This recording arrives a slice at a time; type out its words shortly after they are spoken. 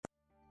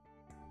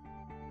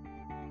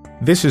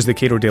This is the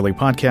Cato Daily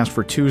Podcast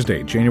for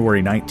Tuesday,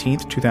 January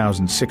 19th,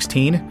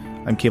 2016.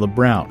 I'm Caleb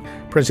Brown.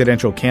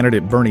 Presidential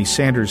candidate Bernie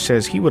Sanders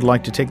says he would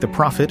like to take the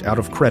profit out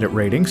of credit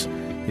ratings.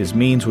 His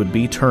means would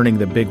be turning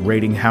the big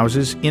rating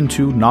houses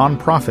into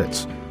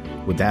nonprofits.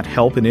 Would that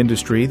help an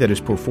industry that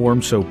has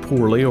performed so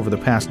poorly over the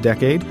past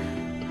decade?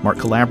 Mark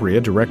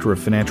Calabria, Director of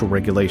Financial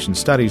Regulation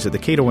Studies at the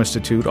Cato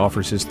Institute,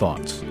 offers his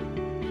thoughts.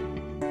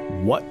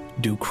 What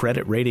do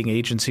credit rating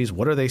agencies,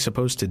 what are they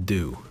supposed to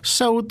do?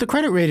 So the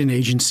credit rating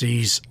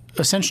agencies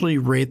essentially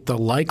rate the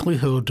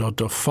likelihood of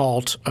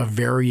default of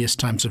various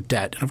types of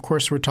debt. And of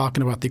course, we're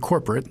talking about the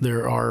corporate.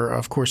 There are,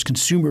 of course,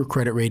 consumer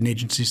credit rating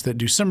agencies that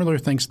do similar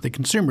things at the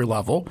consumer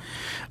level.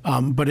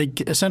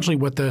 Essentially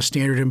what the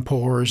Standard &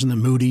 Poor's and the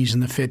Moody's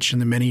and the Fitch and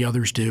the many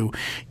others do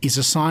is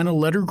assign a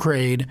letter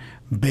grade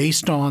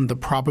based on the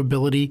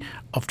probability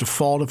of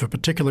default of a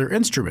particular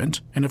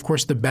instrument. And of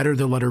course, the better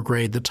the letter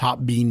grade, the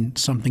top being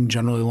something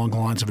generally along the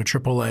lines of a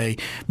AAA,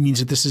 means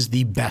that this is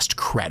the best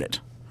credit.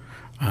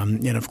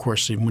 And of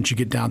course, once you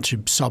get down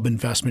to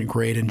sub-investment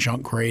grade and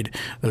junk grade,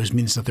 those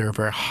means that there are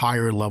very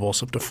higher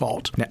levels of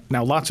default.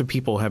 Now, lots of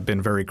people have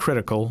been very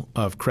critical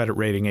of credit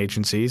rating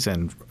agencies,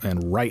 and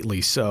rightly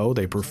so.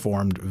 They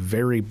performed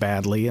very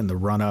badly in the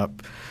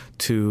run-up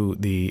to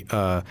the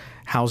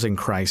housing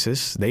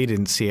crisis. They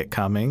didn't see it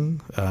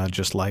coming,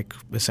 just like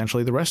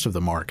essentially the rest of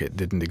the market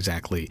didn't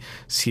exactly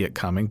see it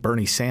coming.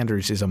 Bernie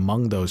Sanders is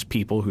among those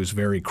people who's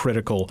very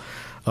critical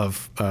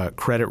of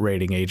credit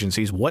rating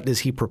agencies. What does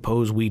he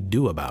propose we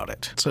do about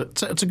it?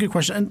 It's a good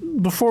question.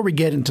 And before we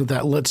get into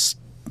that, let's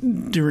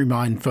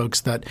remind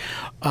folks that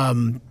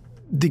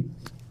the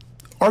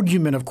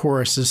argument, of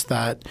course, is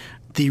that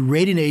the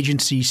rating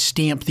agencies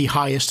stamp the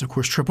highest, of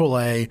course,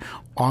 AAA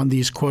on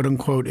these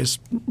quote-unquote, as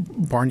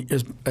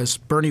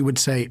Bernie would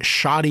say,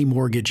 shoddy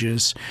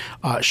mortgages,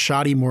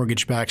 shoddy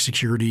mortgage-backed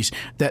securities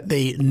that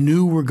they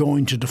knew were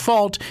going to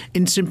default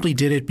and simply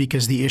did it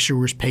because the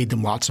issuers paid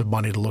them lots of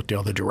money to look the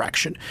other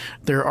direction.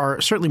 There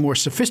are certainly more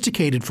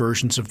sophisticated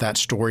versions of that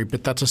story,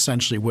 but that's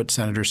essentially what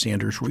Senator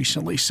Sanders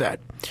recently said.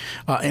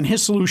 And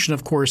his solution,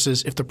 of course,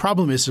 is if the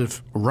problem is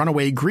of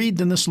runaway greed,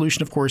 then the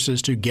solution, of course,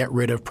 is to get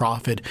rid of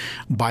profit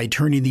by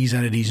turning these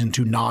entities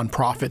into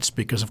nonprofits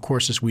because, of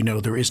course, as we know,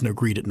 there is no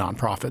greed at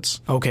nonprofits.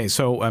 Okay,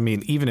 so I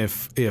mean, even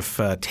if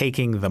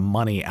taking the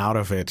money out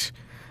of it,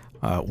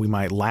 we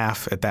might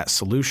laugh at that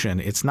solution,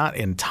 it's not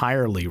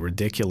entirely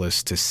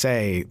ridiculous to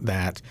say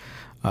that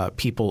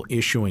people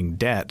issuing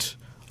debt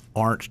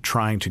aren't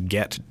trying to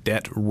get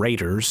debt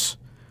raters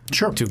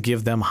to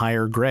give them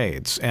higher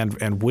grades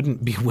and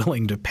wouldn't be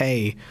willing to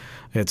pay.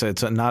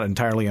 It's not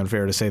entirely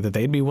unfair to say that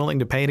they'd be willing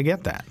to pay to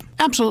get that.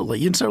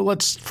 Absolutely. And so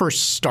let's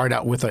first start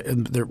out with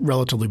the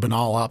relatively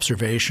banal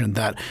observation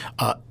that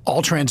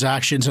all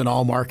transactions in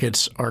all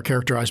markets are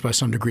characterized by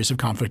some degrees of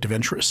conflict of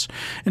interest.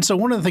 And so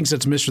one of the things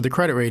that's missed for the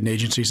credit rating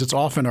agencies, it's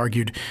often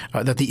argued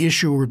that the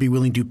issuer would be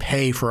willing to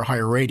pay for a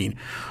higher rating.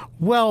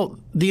 Well,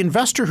 the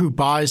investor who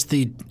buys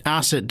the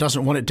asset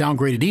doesn't want it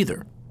downgraded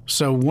either.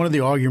 So one of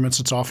the arguments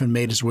that's often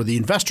made is where the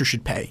investor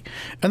should pay.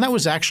 And that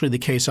was actually the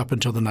case up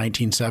until the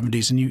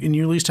 1970s. And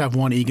you at least have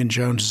one.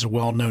 Egan-Jones is a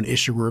well-known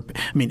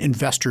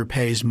investor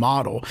pays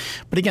model.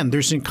 But again,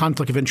 there's a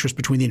conflict of interest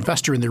between the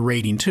investor and the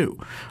rating too.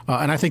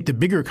 And I think the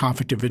bigger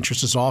conflict of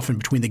interest is often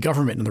between the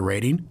government and the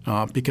rating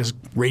because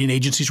rating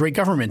agencies rate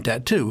government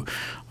debt too.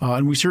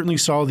 And we certainly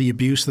saw the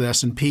abuse that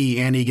S&P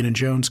and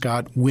Egan-Jones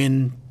got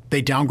when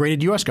they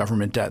downgraded U.S.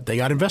 government debt. They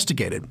got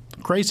investigated.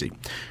 Crazy.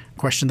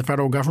 Question the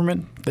federal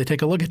government, they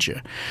take a look at you.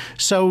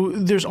 So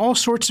there's all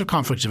sorts of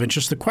conflicts of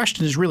interest. The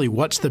question is really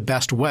what's the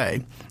best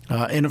way?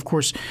 And of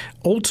course,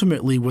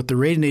 ultimately what the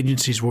rating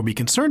agencies will be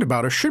concerned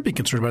about or should be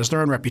concerned about is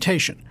their own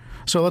reputation.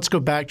 So let's go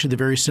back to the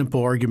very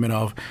simple argument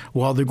of,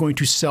 well, they're going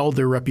to sell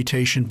their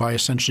reputation by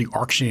essentially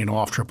auctioning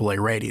off AAA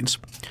ratings.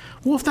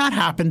 Well, if that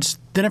happens,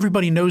 then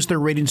everybody knows their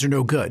ratings are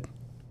no good.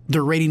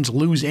 Their ratings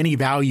lose any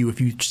value if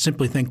you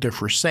simply think they're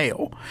for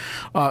sale.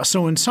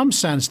 So in some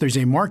sense, there's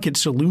a market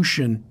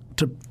solution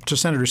to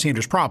Senator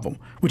Sanders' problem,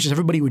 which is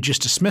everybody would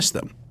just dismiss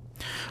them,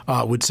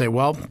 would say,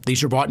 well,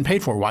 these are bought and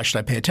paid for. Why should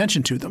I pay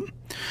attention to them?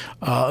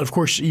 Of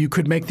course, you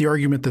could make the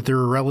argument that there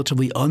are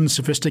relatively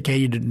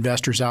unsophisticated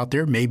investors out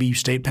there, maybe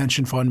state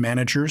pension fund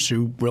managers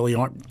who really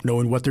aren't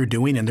knowing what they're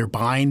doing and they're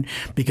buying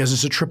because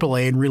it's a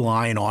AAA and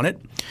relying on it.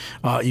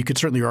 You could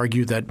certainly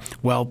argue that,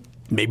 well,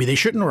 maybe they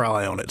shouldn't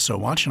rely on it so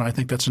much, and I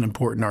think that's an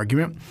important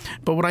argument.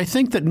 But what I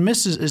think that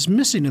is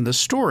missing in this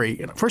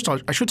story, first of all,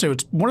 I should say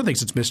it's one of the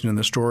things that's missing in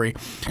this story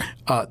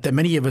that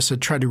many of us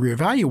have tried to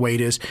reevaluate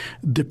is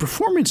the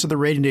performance of the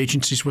rating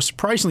agencies was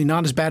surprisingly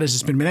not as bad as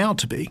it's been made out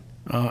to be.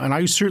 And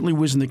I certainly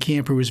was in the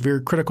camp who was very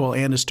critical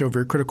and is still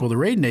very critical of the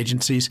rating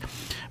agencies.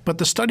 But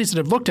the studies that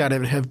have looked at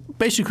it have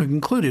basically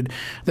concluded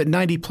that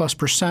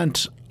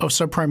 90+% of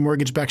subprime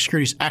mortgage-backed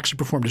securities actually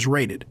performed as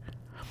rated.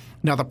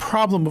 Now, the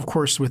problem, of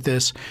course, with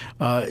this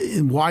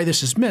and why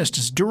this is missed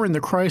is during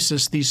the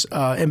crisis, these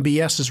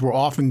MBSs were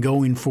often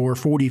going for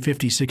 40,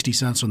 50, 60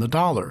 cents on the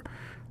dollar.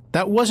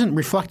 that wasn't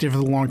reflective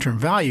of the long-term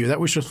value. That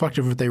was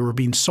reflective of they were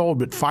being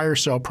sold at fire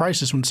sale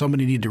prices when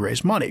somebody needed to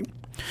raise money.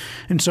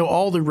 And so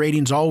all the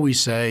ratings always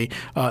say,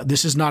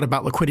 this is not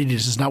about liquidity.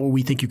 This is not what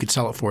we think you could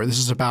sell it for. This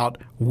is about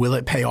will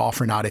it pay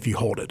off or not if you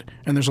hold it.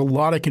 And there's a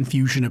lot of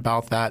confusion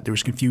about that. There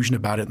was confusion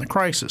about it in the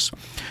crisis.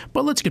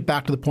 But let's get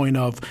back to the point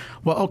of,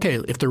 well, okay,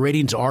 if the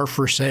ratings are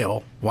for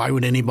sale, why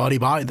would anybody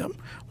buy them?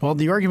 Well,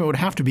 the argument would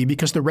have to be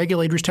because the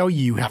regulators tell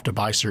you have to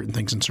buy certain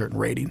things in certain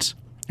ratings.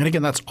 And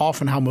again, that's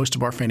often how most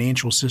of our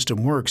financial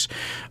system works.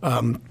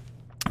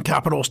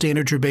 Capital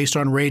standards are based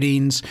on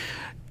ratings.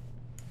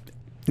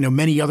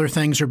 Many other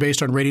things are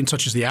based on ratings,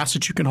 such as the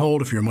assets you can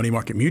hold. If you're a money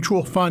market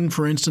mutual fund,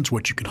 for instance,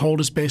 what you can hold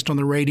is based on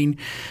the rating.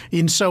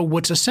 And so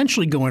what's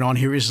essentially going on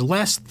here is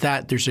less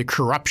that there's a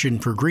corruption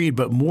for greed,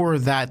 but more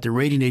that the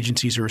rating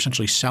agencies are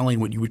essentially selling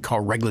what you would call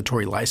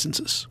regulatory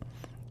licenses.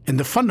 And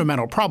the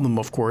fundamental problem,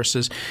 of course,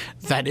 is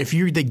that if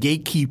you're the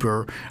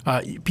gatekeeper,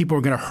 people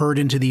are going to herd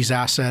into these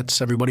assets.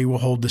 Everybody will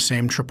hold the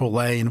same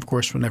AAA. And, of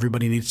course, when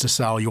everybody needs to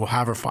sell, you'll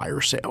have a fire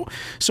sale.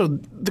 So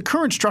the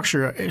current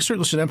structure, I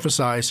certainly should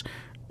emphasize,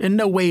 in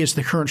no way is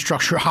the current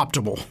structure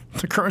optimal.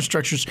 The current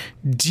structure is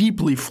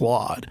deeply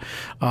flawed.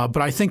 But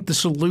I think the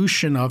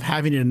solution of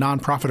having it a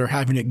nonprofit or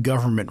having it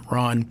government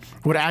run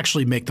would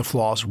actually make the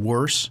flaws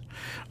worse.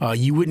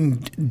 You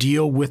wouldn't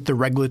deal with the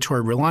regulatory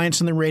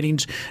reliance on the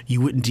ratings.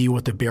 You wouldn't deal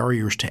with the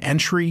barriers to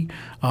entry.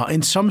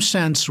 In some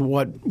sense,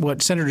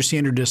 what Senator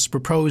Sanders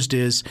proposed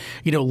is,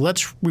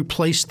 let's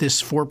replace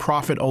this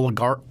for-profit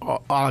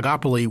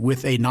oligopoly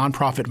with a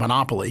nonprofit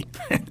monopoly,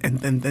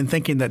 and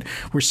thinking that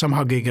we're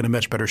somehow going to get a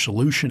much better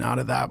solution out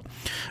of that.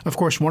 Of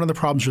course, one of the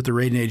problems with the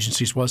rating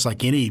agencies was,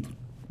 like any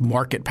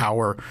market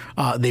power,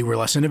 they were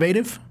less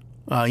innovative.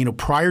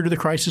 Prior to the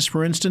crisis,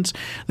 for instance,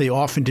 they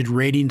often did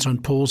ratings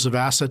on pools of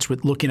assets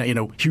with looking at,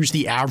 here's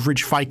the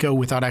average FICO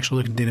without actually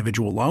looking at the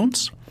individual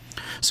loans.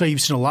 So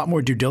you've seen a lot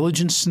more due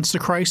diligence since the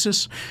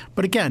crisis.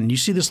 But again, you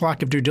see this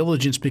lack of due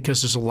diligence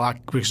because there's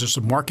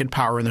a market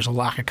power and there's a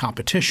lack of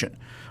competition.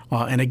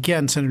 And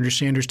again, Senator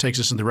Sanders takes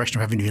us in the direction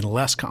of having even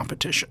less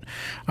competition.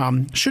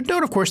 Should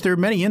note, of course, there are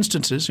many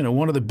instances.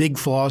 One of the big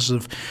flaws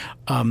of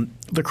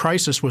the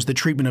crisis was the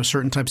treatment of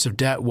certain types of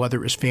debt, whether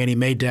it was Fannie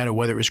Mae debt or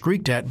whether it was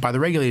Greek debt, by the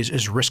regulators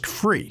is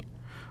risk-free.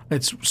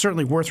 It's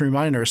certainly worth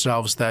reminding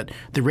ourselves that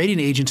the rating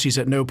agencies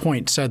at no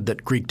point said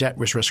that Greek debt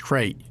was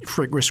risk-free,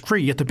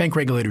 yet the bank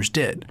regulators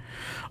did.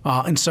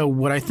 And so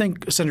what I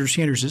think Senator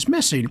Sanders is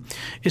missing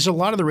is a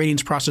lot of the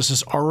ratings process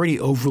is already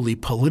overly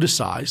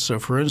politicized. So,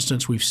 for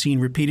instance, we've seen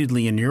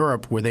repeatedly in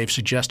Europe where they've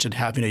suggested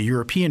having a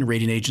European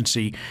rating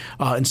agency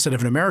instead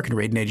of an American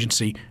rating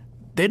agency.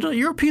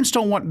 Europeans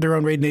don't want their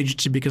own rating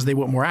agency because they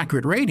want more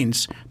accurate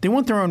ratings. They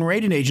want their own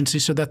rating agency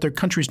so that their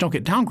countries don't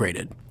get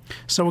downgraded.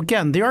 So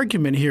again, the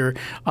argument here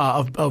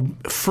of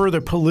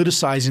further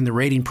politicizing the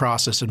rating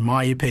process, in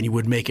my opinion,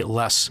 would make it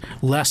less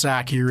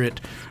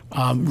accurate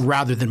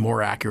rather than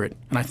more accurate.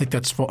 And I think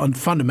that's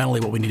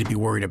fundamentally what we need to be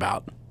worried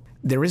about.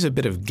 There is a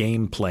bit of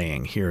game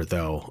playing here,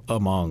 though,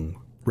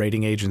 among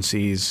rating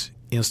agencies,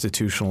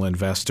 institutional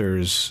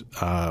investors,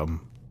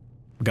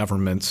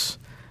 governments.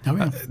 Oh,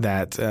 yeah.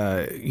 That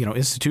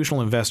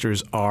institutional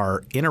investors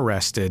are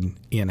interested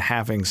in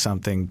having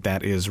something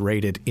that is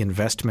rated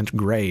investment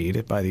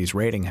grade by these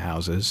rating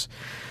houses,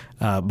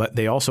 but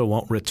they also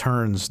want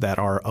returns that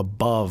are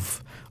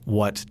above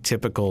what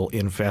typical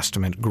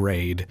investment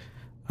grade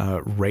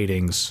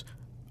ratings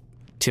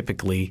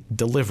typically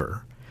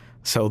deliver.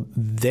 So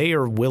they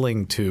are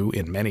willing to,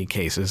 in many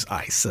cases,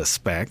 I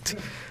suspect,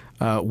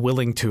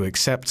 willing to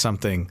accept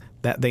something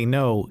that they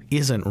know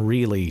isn't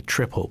really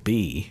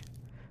BBB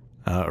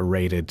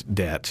rated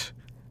debt,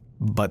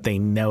 but they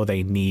know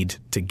they need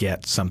to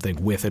get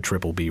something with a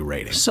BBB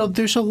rating. So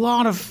there's a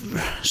lot of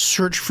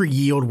search for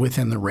yield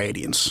within the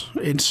ratings.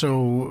 And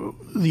so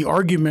the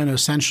argument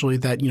essentially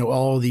that,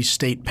 all of these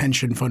state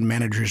pension fund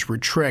managers were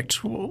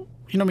tricked, well,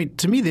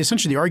 to me,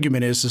 essentially the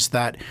argument is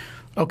that,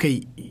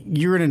 okay,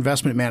 you're an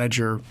investment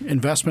manager,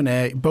 investment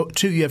A,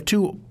 you have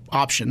two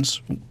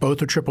options,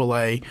 both are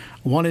AAA.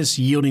 One is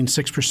yielding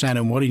 6%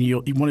 and one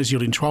is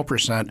yielding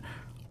 12%.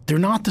 They're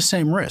not the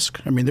same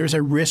risk. I mean, there's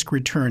a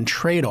risk-return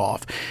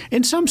trade-off.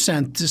 In some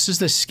sense, this is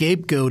the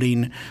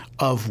scapegoating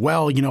of,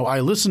 I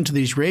listened to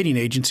these rating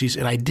agencies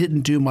and I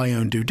didn't do my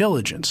own due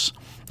diligence.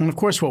 And, of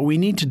course, what we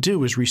need to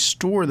do is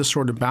restore the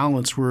sort of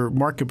balance where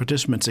market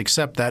participants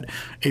accept that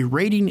a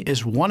rating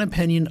is one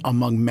opinion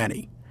among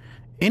many.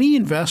 Any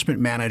investment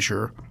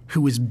manager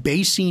who is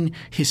basing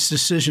his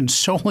decision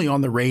solely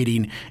on the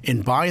rating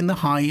and buying the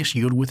highest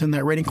yield within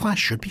that rating class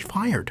should be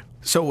fired.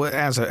 So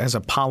as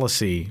a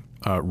policy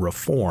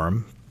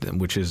reform,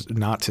 which is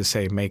not to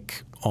say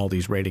make all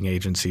these rating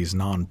agencies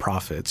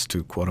nonprofits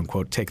to, quote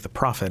unquote, take the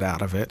profit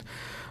out of it,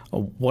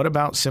 what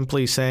about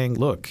simply saying,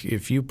 look,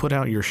 if you put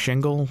out your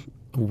shingle,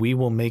 we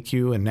will make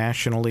you a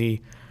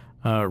nationally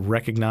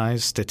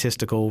recognized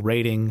statistical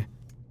rating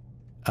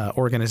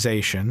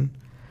organization,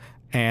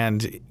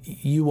 and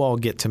you all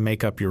get to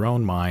make up your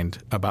own mind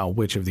about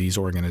which of these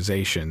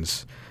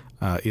organizations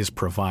is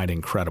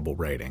providing credible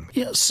rating?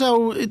 Yeah,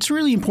 so it's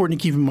really important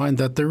to keep in mind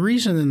that the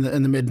reason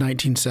in the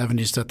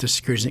mid-1970s that the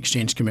Securities and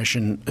Exchange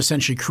Commission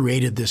essentially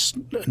created this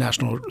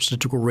National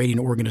Statistical Rating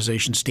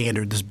Organization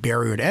standard, this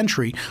barrier to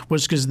entry,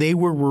 was because they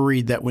were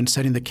worried that when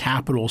setting the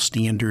capital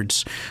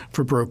standards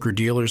for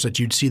broker-dealers that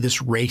you'd see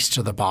this race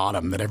to the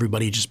bottom, that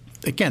everybody just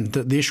 – again,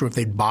 the issue if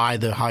they'd buy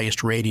the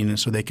highest rating and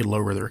so they could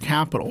lower their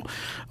capital.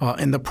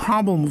 And the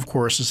problem, of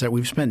course, is that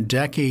we've spent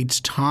decades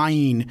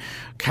tying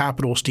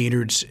capital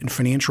standards and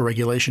financial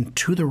regulation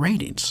to the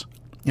ratings.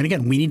 And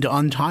again, we need to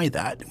untie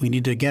that. We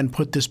need to, again,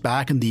 put this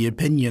back in the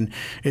opinion.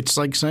 It's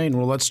like saying,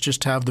 well, let's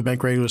just have the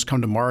bank regulators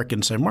come to Mark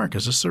and say, Mark,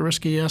 is this a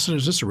risky asset or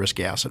is this a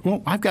risky asset?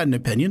 Well, I've got an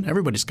opinion.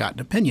 Everybody's got an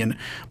opinion.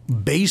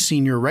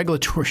 Basing your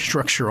regulatory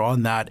structure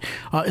on that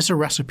is a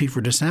recipe for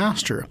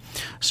disaster.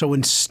 So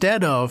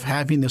instead of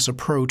having this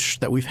approach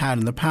that we've had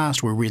in the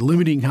past where we're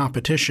limiting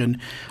competition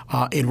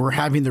and we're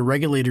having the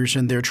regulators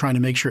in there trying to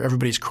make sure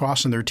everybody's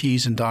crossing their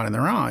T's and dotting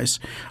their I's,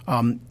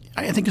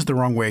 I think is the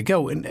wrong way to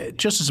go. And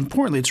just as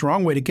importantly, it's the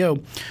wrong way to go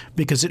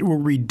because it will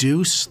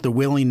reduce the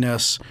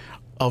willingness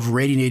of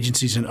rating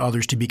agencies and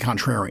others to be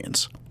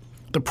contrarians.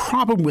 The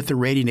problem with the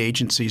rating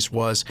agencies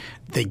was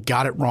they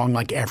got it wrong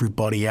like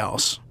everybody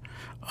else.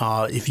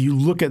 If you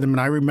look at them,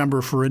 and I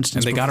remember, for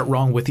instance— And they got it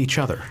wrong with each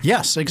other.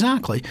 Yes,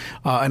 exactly.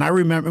 And I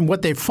remember and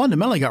what they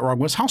fundamentally got wrong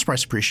was house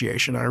price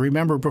appreciation. I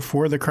remember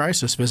before the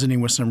crisis visiting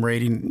with some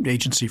rating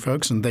agency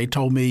folks, and they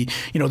told me,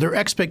 their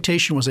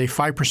expectation was a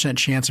 5%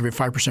 chance of a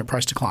 5%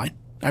 price decline.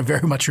 I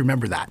very much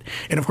remember that.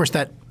 And, of course,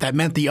 that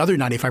meant the other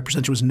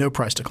 95% was no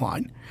price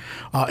decline.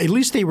 At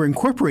least they were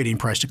incorporating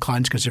price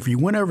declines because if you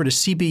went over to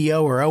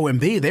CBO or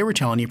OMB, they were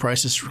telling you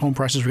home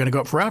prices were going to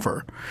go up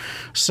forever.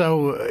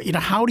 So,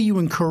 how do you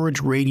encourage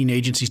rating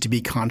agencies to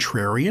be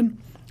contrarian?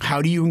 How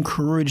do you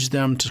encourage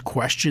them to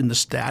question the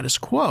status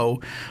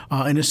quo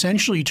and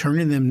essentially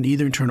turning them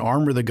either into an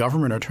arm of the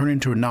government or turning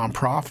into a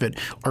nonprofit,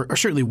 or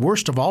certainly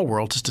worst of all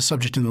worlds is to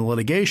subject them to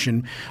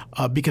litigation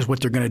because what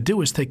they're going to do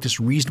is take this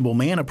reasonable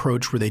man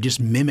approach where they just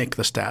mimic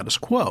the status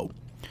quo.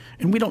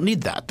 And we don't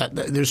need that.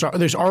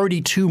 There's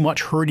already too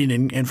much hurting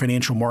in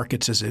financial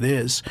markets as it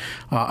is.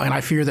 And I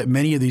fear that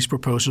many of these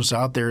proposals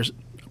out there,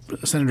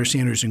 Senator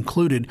Sanders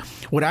included,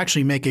 would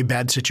actually make a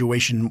bad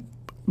situation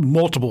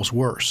multiples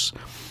worse.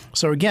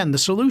 So again, the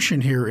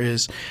solution here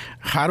is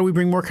how do we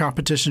bring more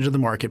competition to the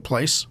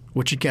marketplace,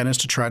 which again is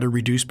to try to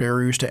reduce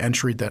barriers to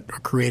entry that are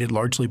created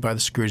largely by the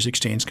Securities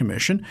Exchange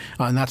Commission.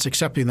 And that's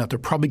accepting that there are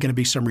probably going to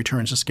be some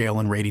returns to scale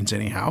in ratings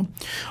anyhow.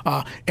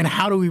 And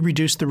how do we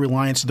reduce the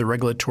reliance of the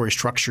regulatory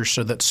structure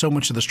so that so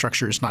much of the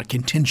structure is not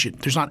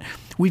contingent?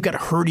 We've got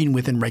herding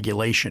within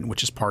regulation,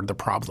 which is part of the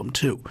problem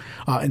too.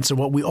 And so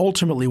what we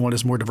ultimately want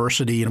is more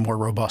diversity and a more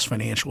robust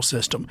financial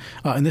system.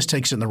 And this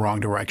takes it in the wrong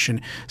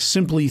direction.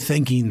 Simply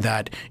thinking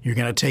that you're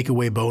going to take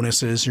away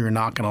bonuses or you're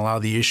not going to allow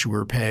the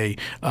issuer pay,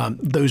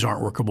 those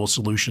aren't workable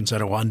solutions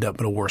that will end up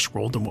in a worse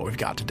world than what we've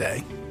got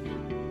today.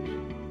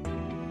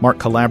 Mark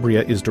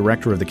Calabria is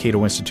director of the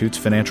Cato Institute's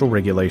Financial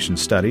Regulation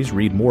Studies.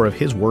 Read more of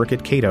his work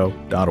at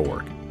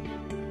cato.org.